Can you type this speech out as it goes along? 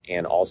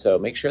And also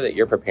make sure that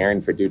you're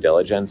preparing for due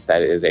diligence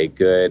that is a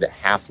good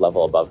half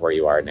level above where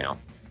you are now.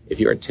 If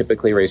you are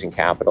typically raising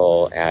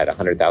capital at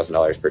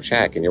 $100,000 per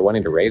check and you're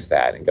wanting to raise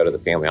that and go to the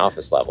family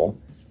office level,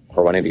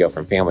 or wanting to go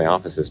from family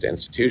offices to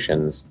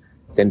institutions,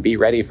 then be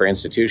ready for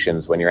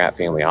institutions when you're at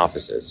family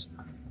offices.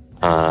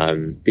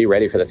 Be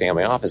ready for the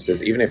family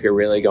offices, even if you're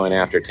really going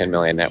after 10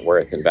 million net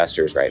worth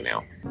investors right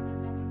now.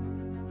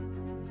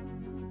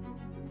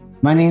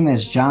 My name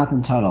is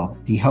Jonathan Tuttle,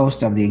 the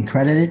host of the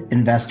Accredited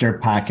Investor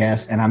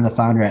Podcast, and I'm the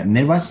founder at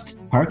Midwest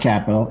Park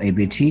Capital, a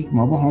boutique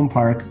mobile home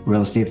park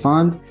real estate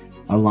fund,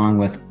 along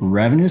with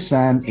Revenue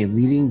Sun, a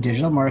leading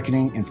digital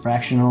marketing and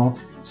fractional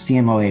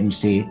CMO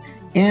agency,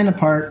 and a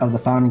part of the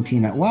founding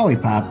team at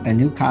Wowie Pop, a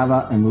new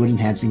kava and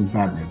mood-enhancing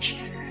beverage.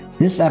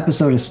 This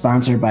episode is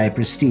sponsored by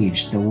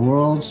Prestige, the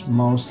world's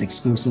most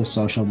exclusive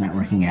social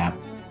networking app.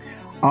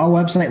 All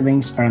website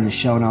links are in the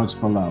show notes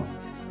below.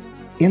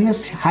 In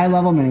this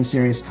high-level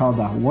miniseries called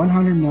the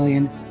 100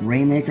 Million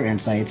Rainmaker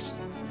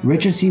Insights,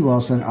 Richard C.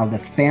 Wilson of the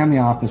Family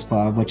Office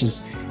Club, which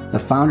is the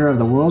founder of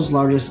the world's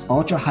largest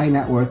ultra-high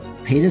net worth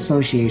paid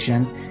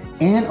association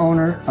and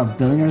owner of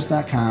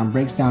Billionaires.com,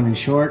 breaks down in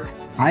short,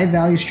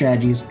 high-value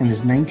strategies in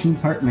this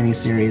 19-part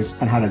miniseries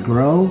on how to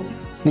grow,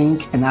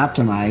 think, and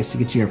optimize to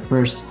get to your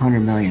first 100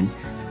 million.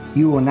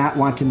 You will not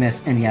want to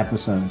miss any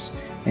episodes.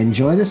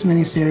 Enjoy this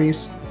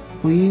miniseries.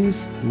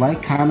 Please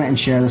like, comment, and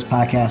share this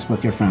podcast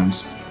with your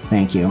friends.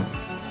 Thank you.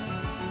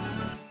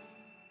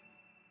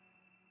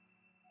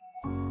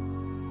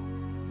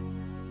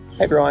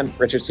 Hey everyone,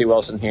 Richard C.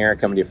 Wilson here,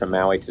 coming to you from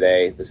Maui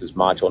today. This is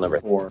module number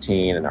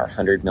 14 in our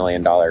 $100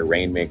 million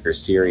Rainmaker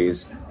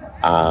series.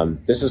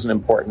 This is an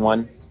important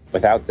one.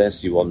 Without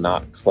this, you will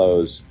not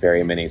close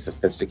very many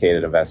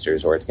sophisticated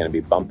investors, or it's going to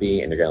be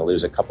bumpy and you're going to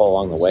lose a couple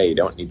along the way you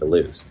don't need to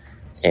lose.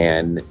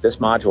 And this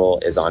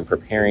module is on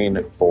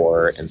preparing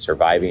for and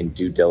surviving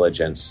due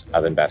diligence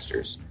of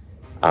investors.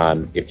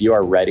 If you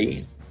are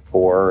ready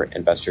for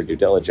investor due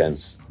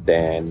diligence,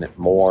 then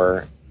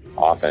more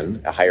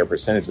often, a higher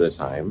percentage of the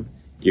time,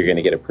 you're going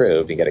to get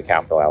approved and get a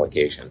capital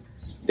allocation.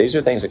 These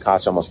are things that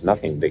cost almost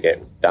nothing to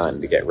get done,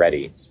 to get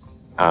ready.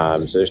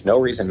 So there's no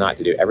reason not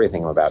to do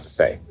everything I'm about to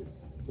say.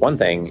 One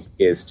thing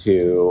is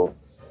to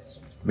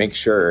make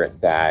sure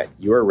that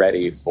you are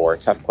ready for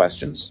tough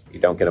questions. You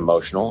don't get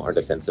emotional or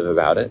defensive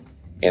about it,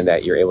 and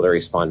that you're able to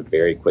respond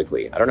very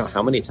quickly. I don't know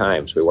how many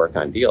times we work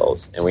on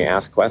deals and we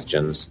ask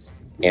questions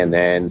and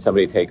then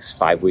somebody takes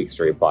 5 weeks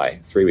to reply,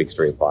 3 weeks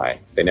to reply.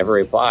 They never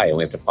reply, and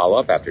we have to follow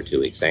up after 2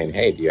 weeks saying,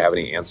 hey, do you have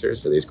any answers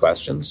to these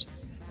questions?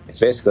 It's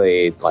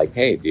basically like,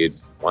 hey, do you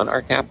want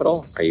our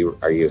capital? Are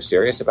you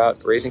serious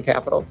about raising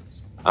capital?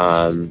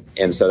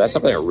 And so that's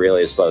something that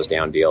really slows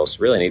down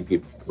deals. Really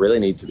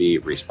need to be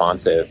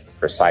responsive,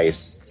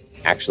 precise,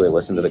 actually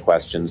listen to the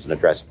questions and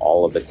address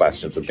all of the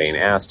questions when being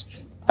asked.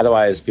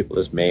 Otherwise, people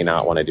just may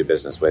not want to do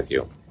business with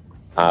you.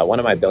 One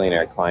of my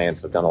billionaire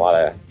clients I've done a lot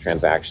of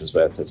transactions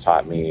with has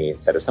taught me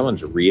that if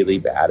someone's really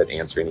bad at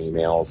answering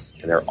emails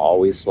and they're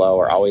always slow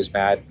or always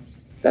bad,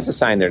 that's a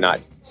sign they're not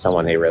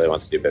someone he really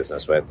wants to do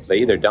business with. They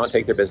either don't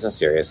take their business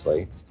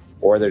seriously,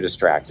 or they're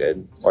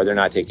distracted, or they're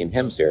not taking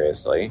him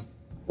seriously,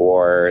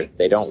 or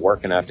they don't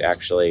work enough to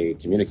actually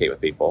communicate with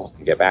people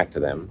and get back to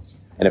them.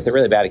 And if they're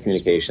really bad at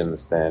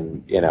communications,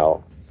 then,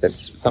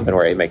 that's something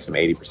where he makes them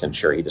 80%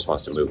 sure he just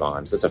wants to move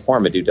on. So it's a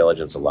form of due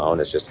diligence alone.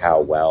 It's just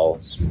how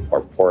well or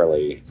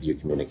poorly you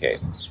communicate.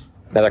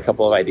 Another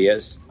couple of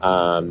ideas.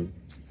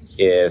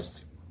 If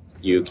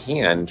you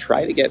can,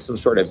 try to get some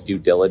sort of due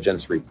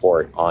diligence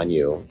report on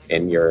you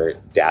in your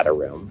data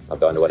room. I'll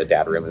go into what a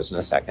data room is in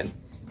a second.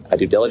 A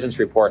due diligence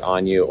report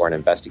on you, or an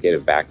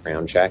investigative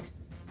background check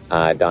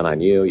done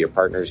on you, your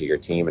partners, or your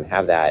team, and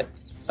have that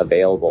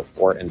available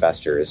for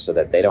investors so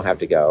that they don't have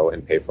to go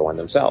and pay for one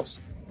themselves.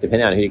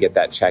 Depending on who you get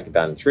that check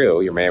done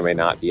through, you may or may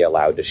not be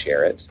allowed to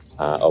share it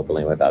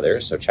openly with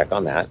others, so check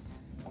on that.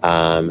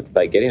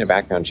 But getting a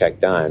background check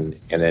done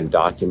and then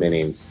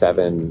documenting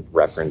 7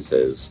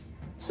 references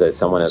so that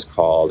someone has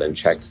called and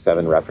checked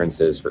 7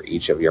 references for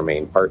each of your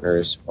main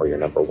partners or your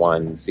number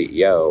one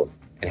CEO,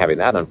 and having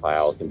that on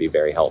file can be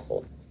very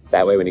helpful.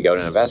 That way, when you go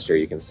to an investor,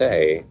 you can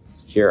say,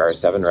 here are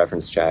 7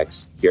 reference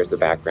checks, here's the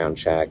background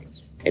check,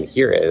 and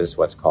here is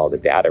what's called a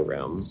data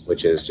room,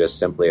 which is just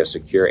simply a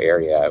secure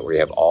area where you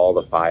have all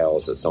the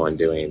files that someone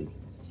doing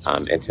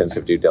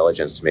intensive due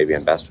diligence to maybe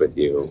invest with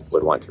you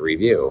would want to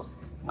review.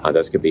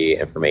 Those could be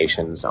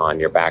informations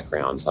on your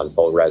backgrounds, on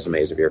full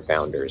resumes of your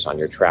founders, on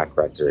your track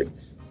record,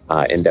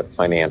 in-depth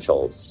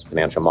financials,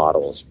 financial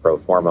models, pro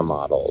forma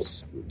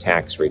models,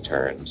 tax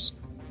returns,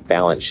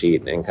 balance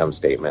sheet and income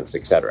statements,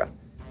 etc.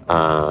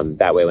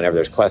 That way, whenever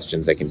there's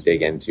questions, they can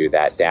dig into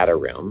that data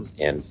room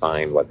and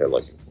find what they're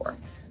looking for.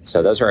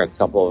 So those are a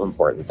couple of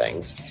important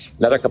things.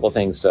 Another couple of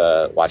things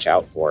to watch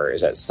out for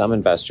is that some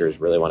investors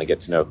really want to get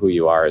to know who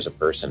you are as a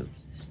person.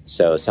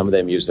 So some of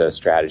them use a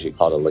strategy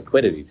called a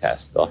liquidity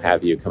test. They'll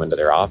have you come into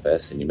their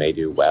office and you may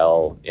do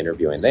well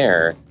interviewing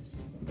there,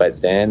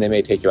 but then they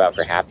may take you out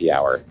for happy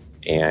hour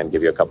and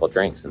give you a couple of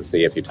drinks and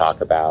see if you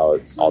talk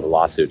about all the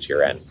lawsuits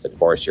you're in, the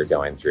divorce you're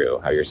going through,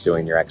 how you're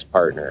suing your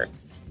ex-partner,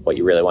 what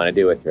you really want to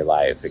do with your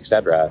life,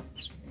 etc.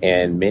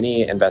 And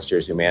many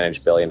investors who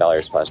manage $1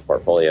 billion plus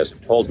portfolios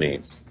have told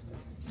me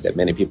that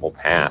many people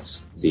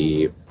pass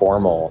the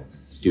formal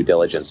due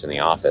diligence in the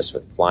office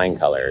with flying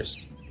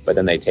colors, but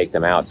then they take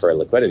them out for a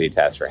liquidity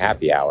test for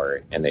happy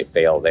hour and they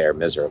fail there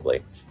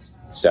miserably.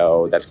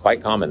 So that's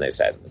quite common, they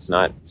said. It's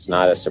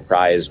not a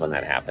surprise when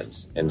that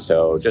happens. And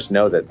so just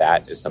know that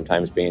that is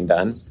sometimes being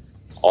done.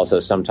 Also,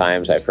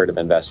 sometimes I've heard of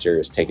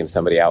investors taking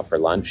somebody out for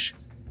lunch.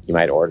 You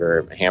might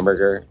order a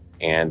hamburger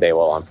and they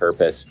will on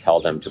purpose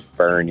tell them to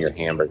burn your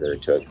hamburger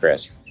to a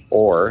crisp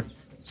or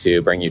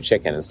to bring you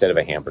chicken instead of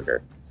a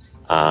hamburger.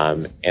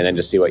 And then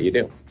just see what you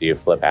do. Do you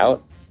flip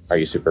out? Are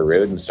you super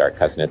rude and start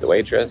cussing at the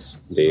waitress?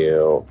 Do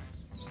you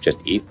just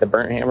eat the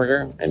burnt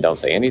hamburger and don't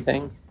say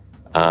anything?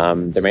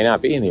 There may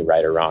not be any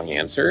right or wrong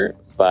answer,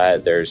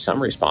 but there's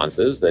some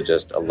responses that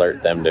just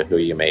alert them to who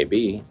you may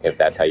be. If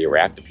that's how you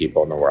react to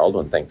people in the world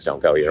when things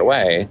don't go your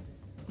way,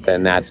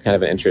 then that's kind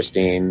of an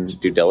interesting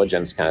due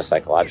diligence kind of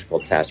psychological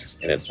test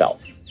in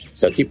itself.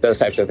 So keep those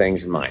types of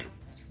things in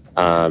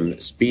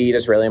mind. Speed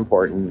is really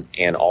important,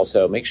 and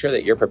also make sure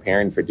that you're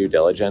preparing for due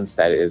diligence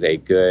that is a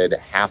good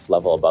half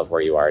level above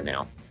where you are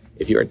now.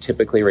 If you are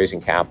typically raising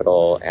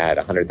capital at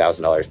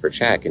 $100,000 per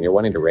check and you're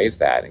wanting to raise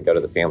that and go to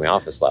the family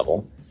office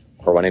level,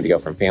 or wanting to go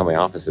from family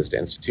offices to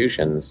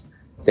institutions,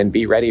 then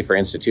be ready for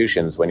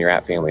institutions when you're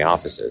at family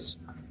offices.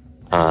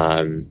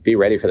 Be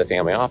ready for the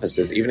family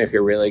offices, even if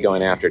you're really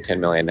going after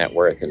 10 million net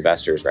worth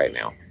investors right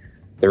now.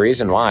 The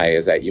reason why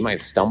is that you might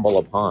stumble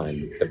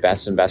upon the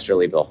best investor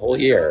lead the whole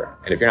year,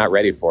 and if you're not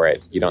ready for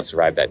it, you don't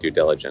survive that due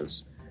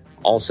diligence.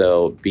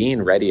 Also,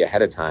 being ready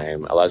ahead of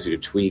time allows you to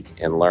tweak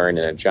and learn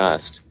and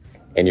adjust,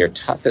 and your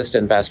toughest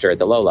investor at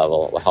the low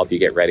level will help you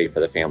get ready for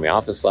the family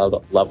office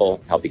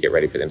level, help you get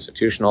ready for the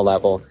institutional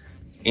level.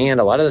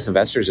 And a lot of those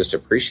investors just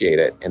appreciate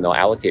it, and they'll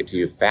allocate to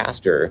you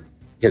faster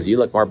because you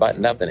look more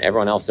buttoned up than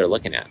everyone else they're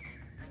looking at.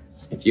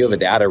 If you have a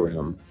data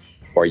room,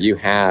 or you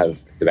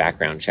have the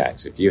background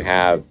checks, if you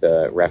have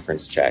the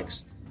reference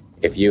checks,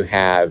 if you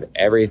have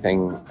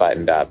everything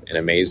buttoned up, an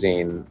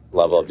amazing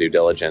level of due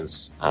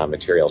diligence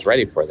materials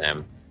ready for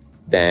them,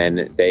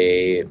 then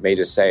they may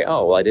just say,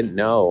 oh, well, I didn't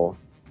know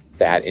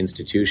that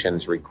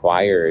institutions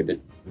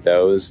required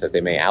those that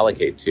they may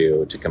allocate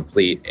to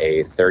complete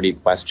a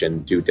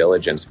 30-question due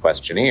diligence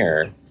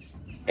questionnaire.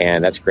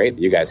 And that's great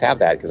that you guys have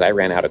that, because I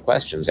ran out of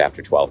questions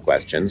after 12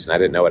 questions and I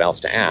didn't know what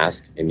else to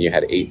ask. And you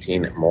had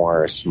 18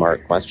 more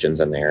smart questions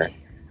in there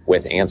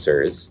with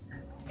answers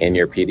in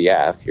your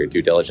PDF, your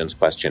due diligence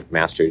question,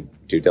 master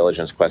due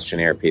diligence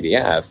questionnaire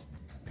PDF.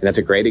 And that's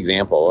a great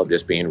example of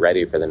just being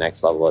ready for the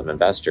next level of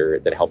investor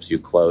that helps you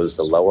close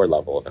the lower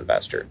level of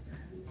investor.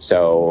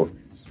 So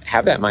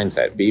have that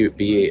mindset,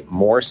 be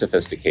more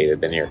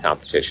sophisticated than your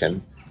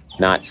competition,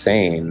 not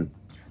saying,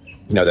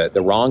 that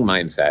the wrong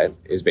mindset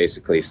is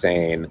basically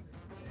saying,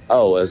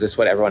 oh, is this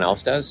what everyone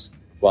else does?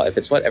 Well, if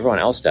it's what everyone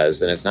else does,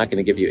 then it's not going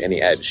to give you any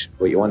edge.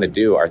 What you want to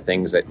do are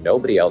things that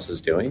nobody else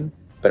is doing,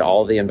 but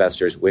all the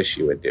investors wish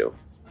you would do,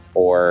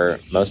 or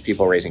most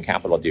people raising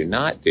capital do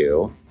not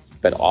do,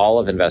 but all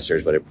of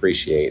investors would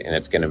appreciate, and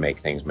it's going to make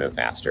things move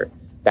faster.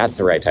 That's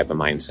the right type of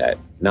mindset,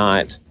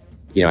 not,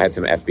 I had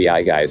some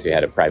FBI guys who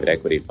had a private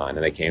equity fund,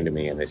 and they came to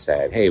me and they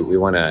said, hey, we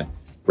want to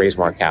raise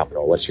more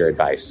capital. What's your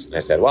advice? And I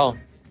said, well,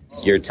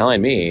 you're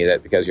telling me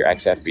that because you're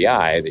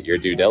ex-FBI, that your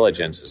due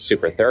diligence is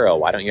super thorough.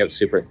 Why don't you have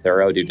super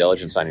thorough due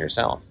diligence on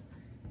yourself?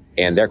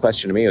 And their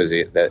question to me was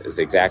the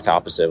exact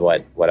opposite of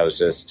what I was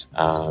just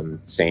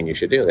saying you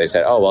should do. They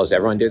said, oh, well, does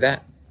everyone do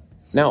that?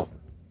 No,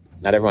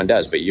 not everyone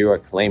does, but you are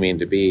claiming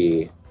to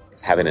be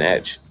having an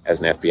edge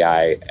as an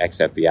FBI,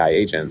 ex-FBI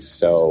agent.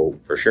 So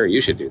for sure,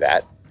 you should do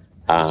that.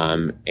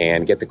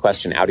 And get the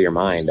question out of your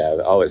mind of,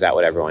 oh, is that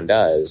what everyone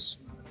does?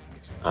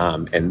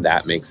 And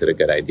that makes it a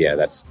good idea.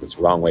 That's the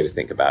wrong way to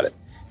think about it.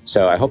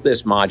 So I hope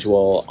this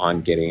module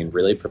on getting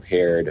really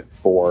prepared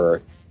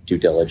for due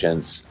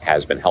diligence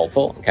has been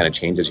helpful and kind of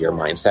changes your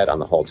mindset on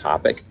the whole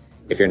topic.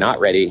 If you're not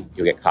ready,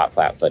 you'll get caught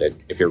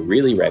flat-footed. If you're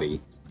really ready,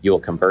 you will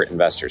convert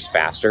investors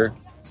faster.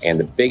 And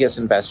the biggest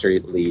investor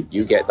lead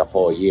you get the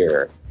whole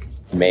year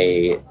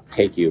may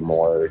take you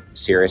more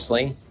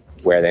seriously,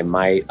 where they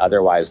might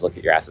otherwise look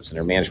at your assets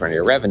under management or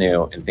your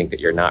revenue and think that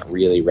you're not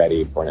really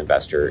ready for an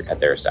investor at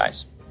their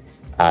size.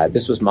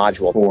 This was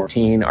module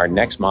 14. Our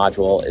next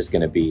module is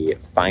going to be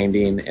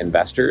finding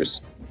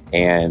investors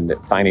and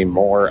finding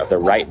more of the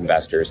right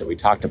investors that we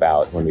talked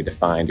about when we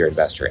defined your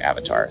investor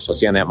avatar. So we'll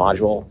see you on that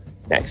module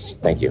next.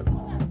 Thank you.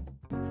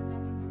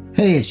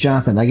 Hey, it's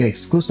Jonathan. I get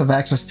exclusive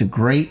access to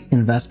great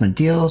investment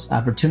deals,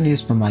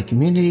 opportunities from my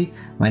community,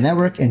 my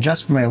network, and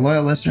just for my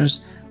loyal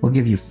listeners, we'll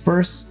give you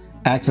first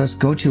access.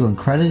 Go to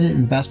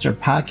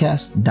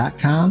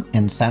accreditedinvestorpodcast.com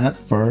and sign up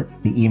for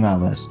the email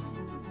list.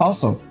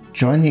 Also,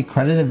 join the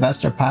Accredited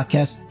Investor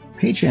Podcast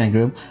Patreon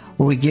group,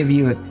 where we give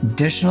you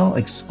additional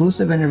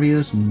exclusive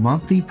interviews,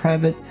 monthly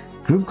private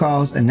group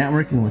calls, and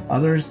networking with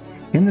others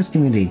in this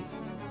community.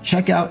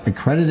 Check out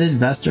Accredited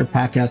Investor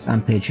Podcast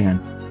on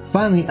Patreon.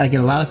 Finally, I get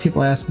a lot of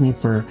people asking me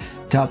to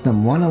help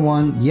them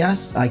one-on-one.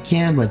 Yes, I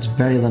can, but it's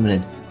very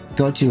limited.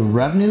 Go to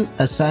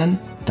revenueascend.com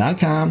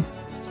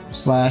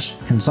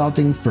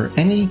midwestparkcapital.com/consulting for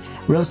any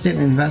real estate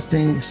and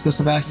investing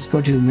exclusive access.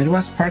 Go to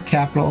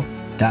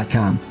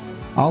midwestparkcapital.com.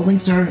 All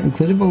links are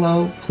included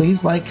below.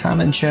 Please like,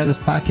 comment, and share this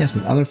podcast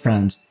with other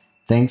friends.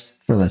 Thanks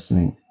for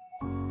listening.